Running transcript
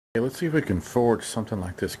Okay, let's see if we can forge something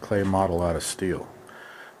like this clay model out of steel.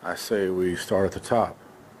 I say we start at the top.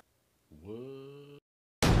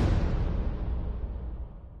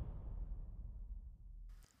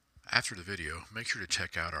 After the video, make sure to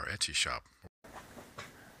check out our Etsy shop.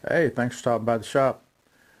 Hey, thanks for stopping by the shop.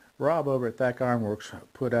 Rob over at THAK Ironworks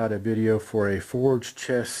put out a video for a forged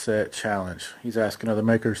chest set challenge. He's asking other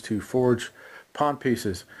makers to forge pawn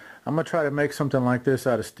pieces. I'm going to try to make something like this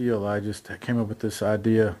out of steel. I just came up with this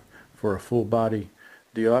idea for a full body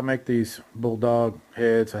deal. I make these bulldog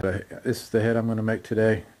heads. This is the head I'm going to make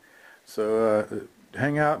today. So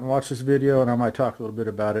hang out and watch this video, and I might talk a little bit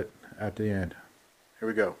about it at the end. Here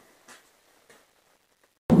we go.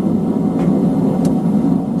 So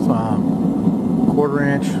 1/4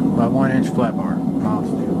 inch by 1 inch flat bar, mild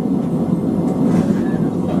steel.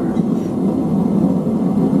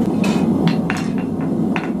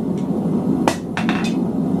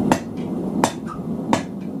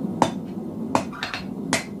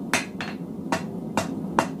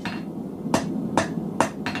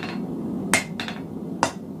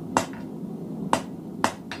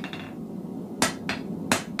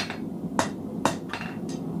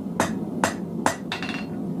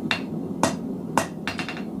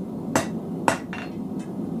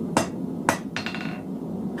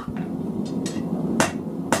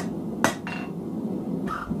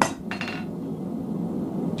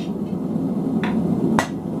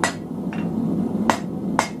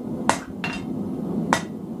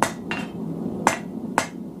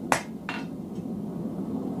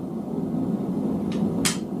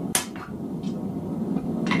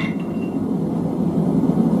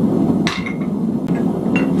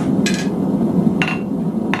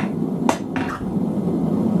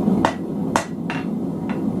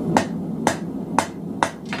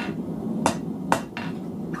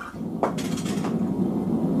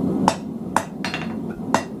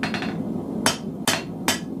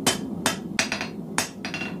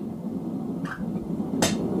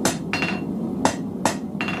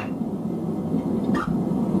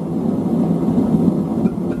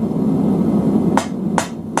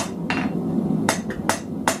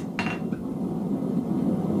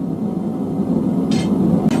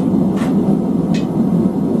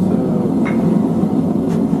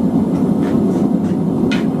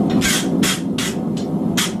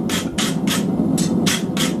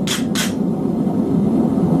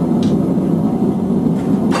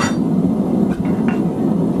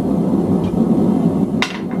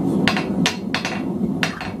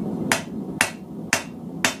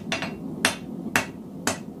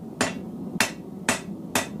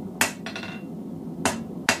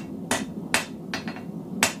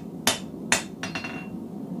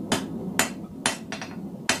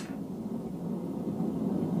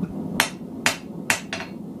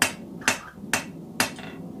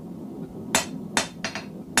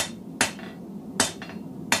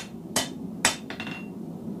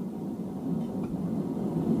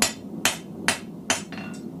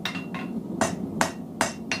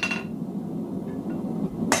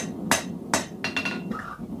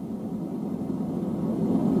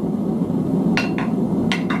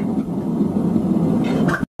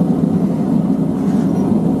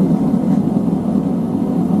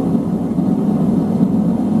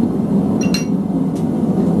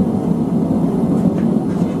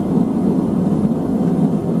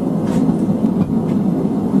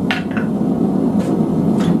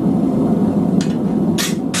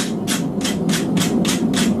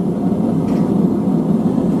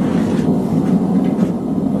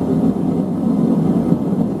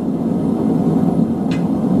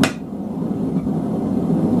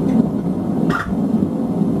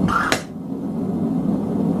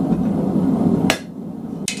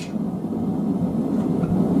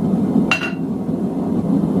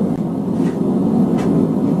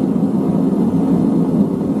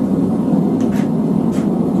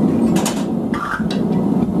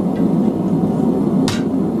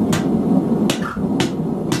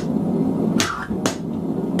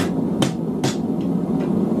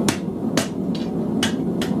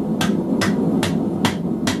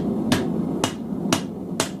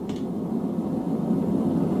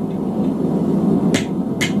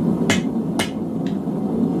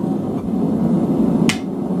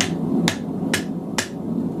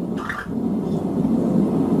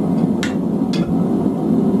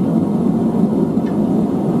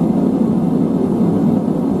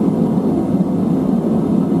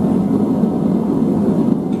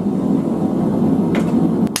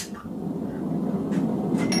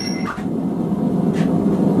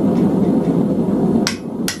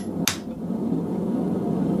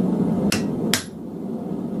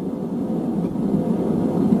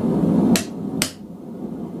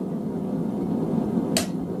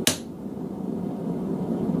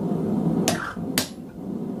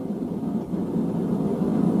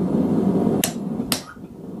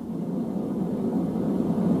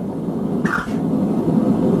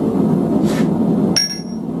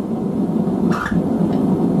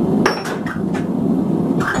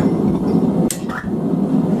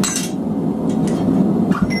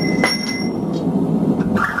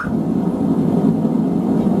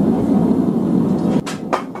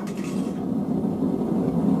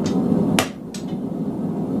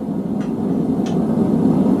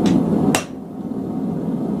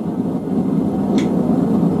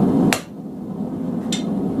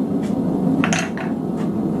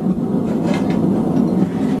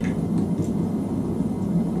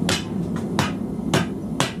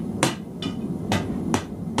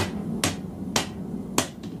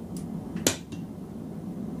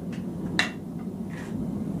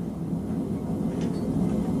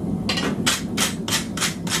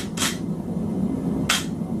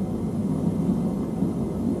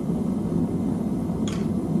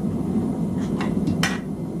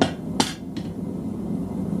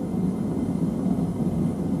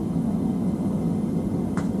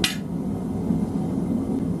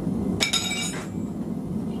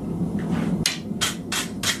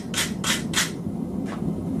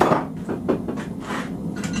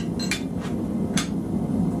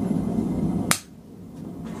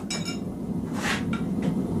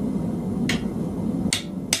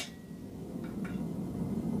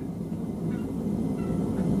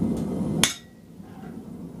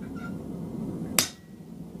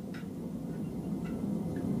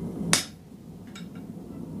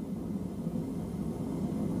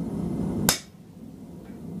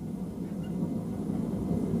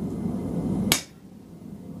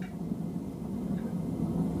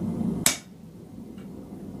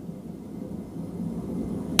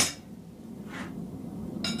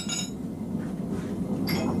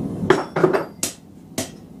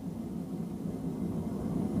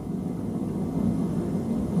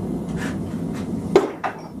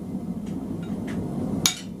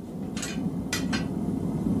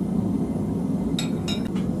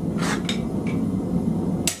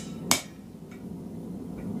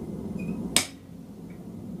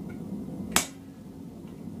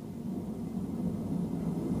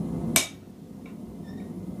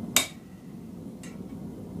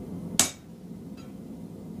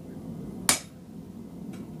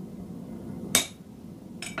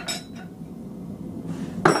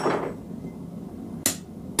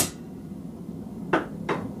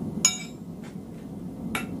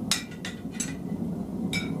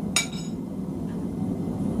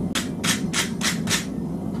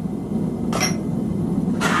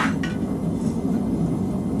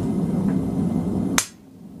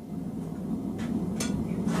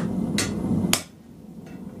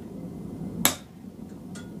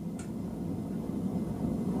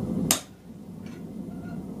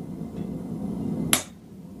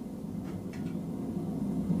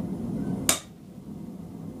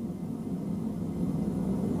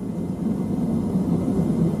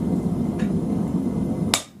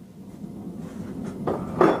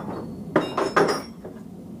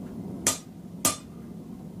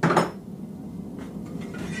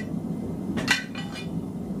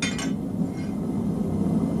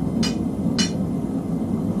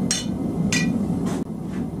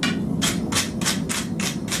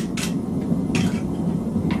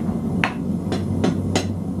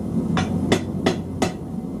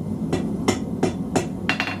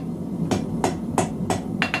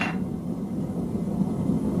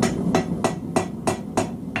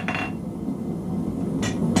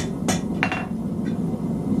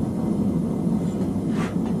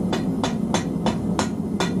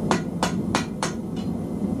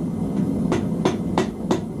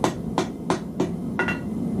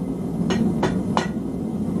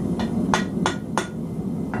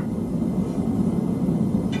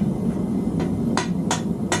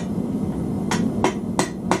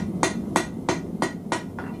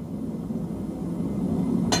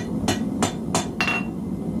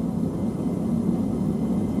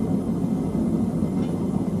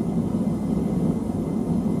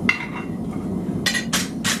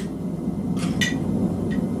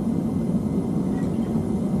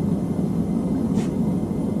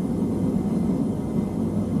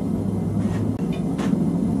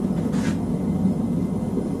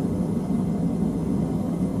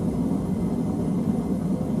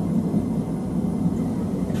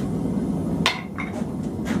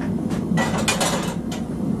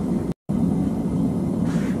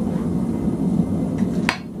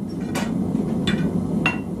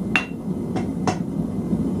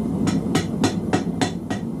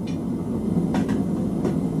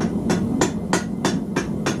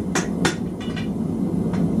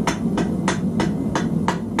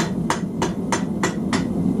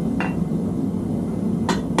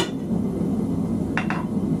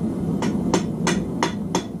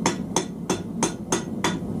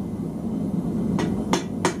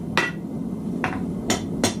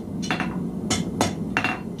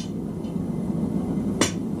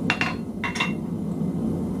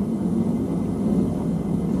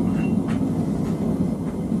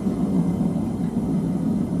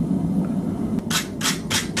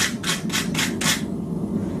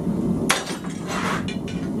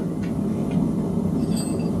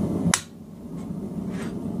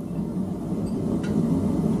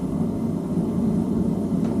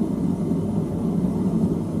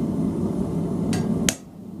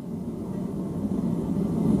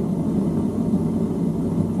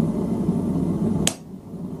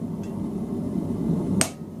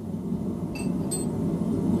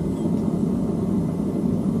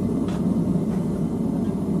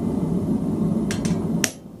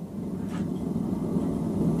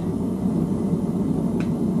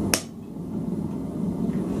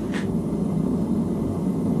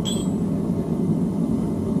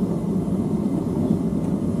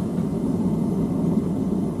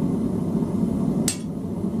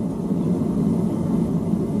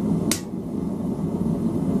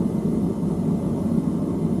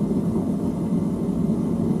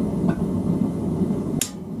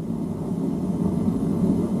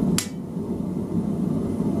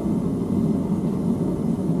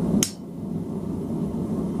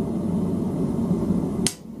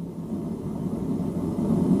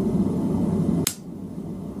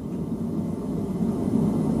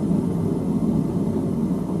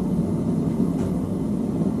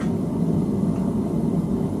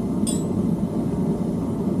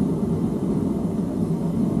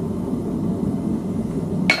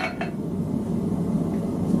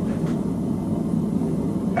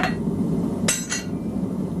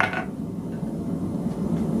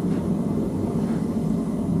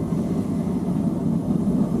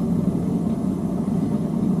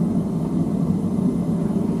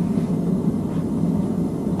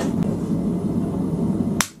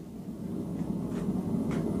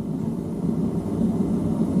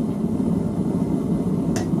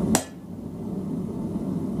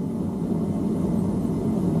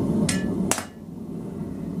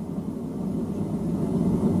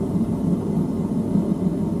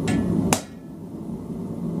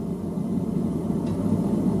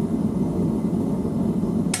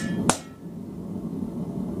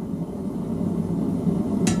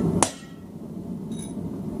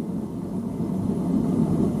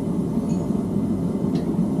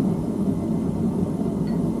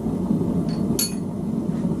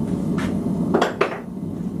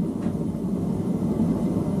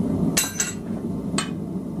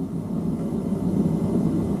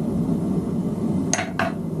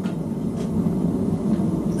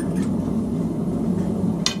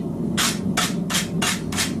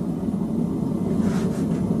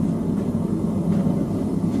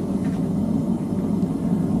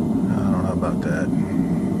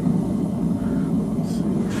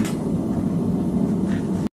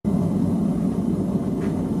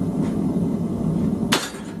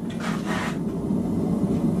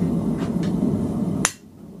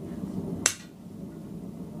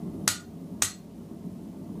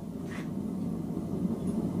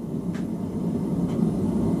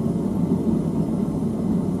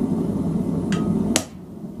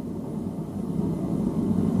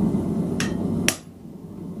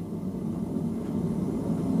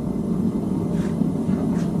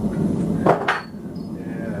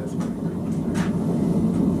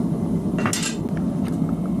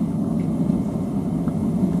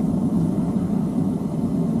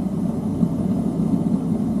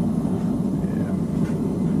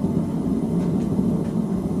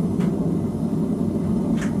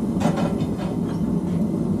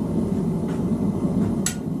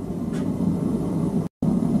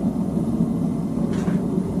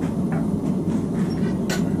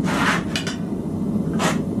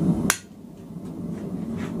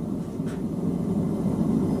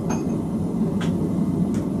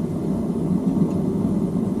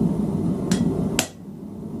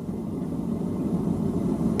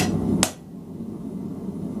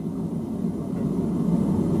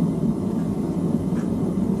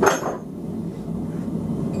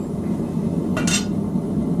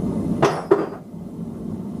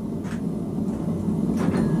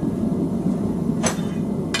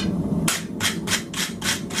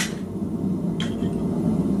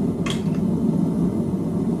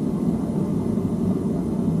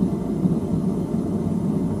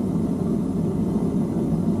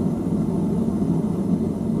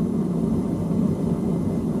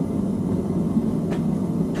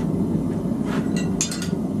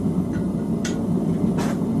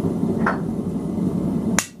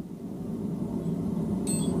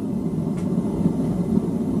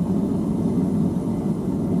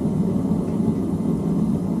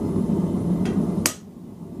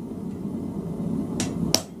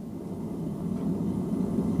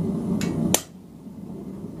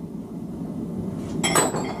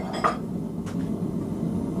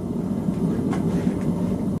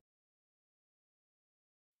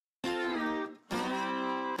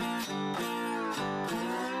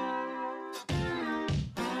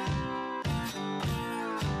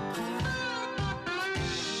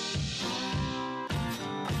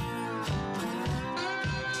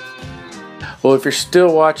 Well, if you're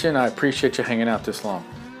still watching, I appreciate you hanging out this long.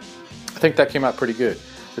 I think that came out pretty good.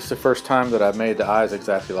 This is the first time that I've made the eyes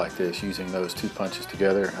exactly like this, using those two punches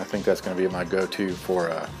together. I think that's going to be my go-to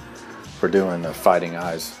for doing the fighting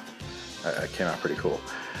eyes. It came out pretty cool.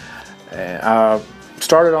 And I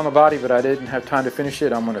started on the body, but I didn't have time to finish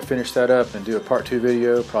it. I'm going to finish that up and do a part 2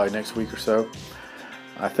 video probably next week or so.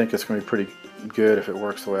 I think it's going to be pretty good if it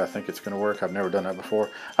works the way I think it's going to work. I've never done that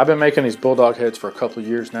before. I've been making these bulldog heads for a couple of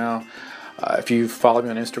years now. If you've followed me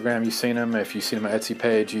on Instagram, you've seen them. If you've seen them on my Etsy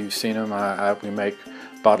page, you've seen them. We make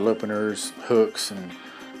bottle openers, hooks, and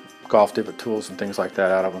golf divot tools and things like that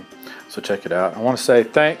out of them. So check it out. I want to say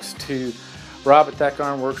thanks to Rob at THAK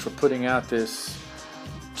Ironworks for putting out this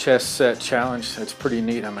chess set challenge. It's pretty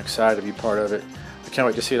neat. I'm excited to be part of it. I can't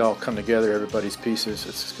wait to see it all come together, everybody's pieces.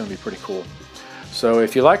 It's going to be pretty cool. So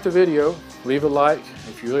if you like the video, leave a like.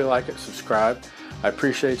 If you really like it, subscribe. I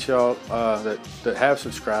appreciate y'all that have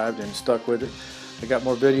subscribed and stuck with it. I got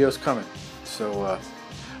more videos coming. So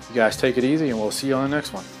you guys take it easy, and we'll see you on the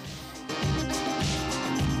next one.